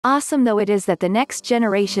Awesome though it is that the next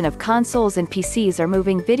generation of consoles and PCs are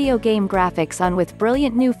moving video game graphics on with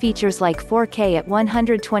brilliant new features like 4K at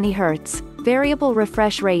 120Hz, variable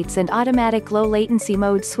refresh rates and automatic low-latency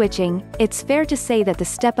mode switching, it's fair to say that the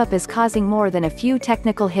step-up is causing more than a few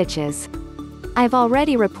technical hitches. I've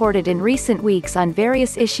already reported in recent weeks on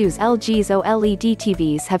various issues LG's OLED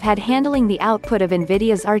TVs have had handling the output of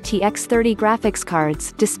Nvidia's RTX 30 graphics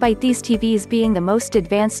cards, despite these TVs being the most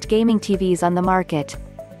advanced gaming TVs on the market.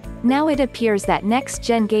 Now it appears that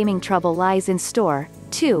next-gen gaming trouble lies in store,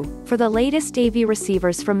 too, for the latest AV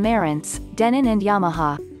receivers from Marantz, Denon and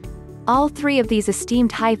Yamaha. All three of these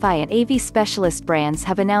esteemed hi-fi and AV specialist brands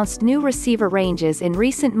have announced new receiver ranges in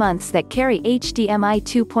recent months that carry HDMI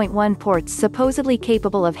 2.1 ports supposedly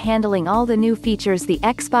capable of handling all the new features the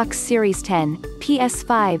Xbox Series X,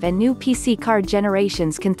 PS5 and new PC card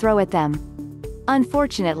generations can throw at them.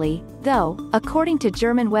 Unfortunately, though, according to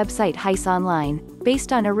German website Heiss Online,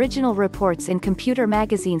 based on original reports in Computer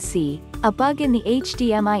Magazine C, a bug in the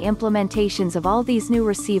HDMI implementations of all these new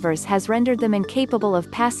receivers has rendered them incapable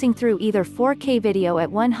of passing through either 4K video at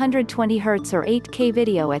 120Hz or 8K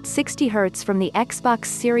video at 60Hz from the Xbox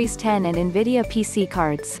Series X and Nvidia PC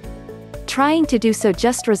cards. Trying to do so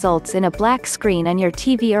just results in a black screen on your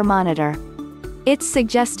TV or monitor. It's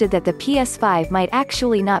suggested that the PS5 might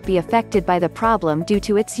actually not be affected by the problem due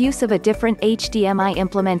to its use of a different HDMI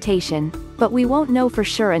implementation, but we won't know for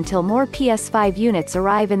sure until more PS5 units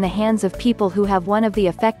arrive in the hands of people who have one of the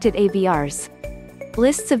affected AVRs.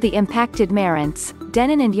 Lists of the impacted Marantz,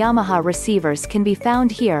 Denon and Yamaha receivers can be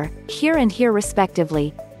found here and here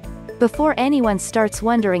respectively. Before anyone starts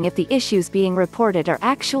wondering if the issues being reported are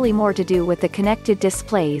actually more to do with the connected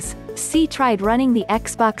displays, C tried running the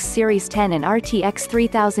Xbox Series X and RTX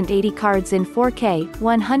 3080 cards in 4K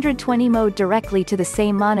 120 mode directly to the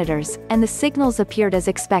same monitors, and the signals appeared as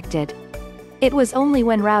expected. It was only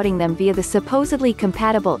when routing them via the supposedly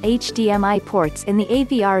compatible HDMI ports in the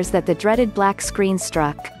AVRs that the dreaded black screen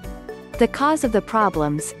struck. The cause of the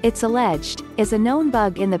problems, it's alleged, is a known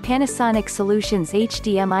bug in the Panasonic Solutions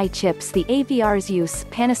HDMI chips. The AVR's use.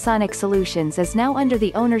 Panasonic Solutions is now under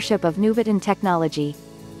the ownership of Nuvoton Technology.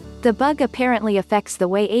 The bug apparently affects the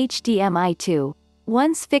way HDMI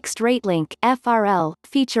 2.1's fixed rate link (FRL)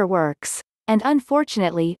 feature works, and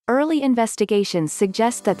unfortunately, early investigations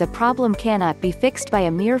suggest that the problem cannot be fixed by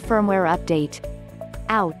a mere firmware update.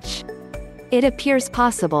 Ouch. It appears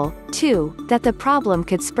possible, too, that the problem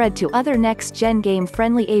could spread to other next-gen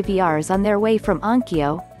game-friendly AVRs on their way from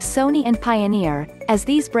Onkyo, Sony and Pioneer, as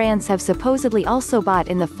these brands have supposedly also bought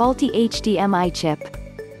in the faulty HDMI chip.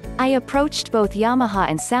 I approached both Yamaha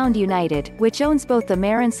and Sound United, which owns both the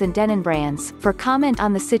Marantz and Denon brands, for comment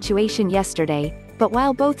on the situation yesterday, but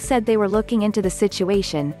while both said they were looking into the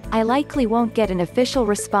situation, I likely won't get an official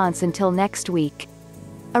response until next week.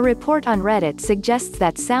 A report on Reddit suggests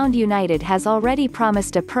that Sound United has already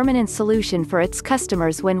promised a permanent solution for its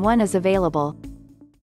customers when one is available.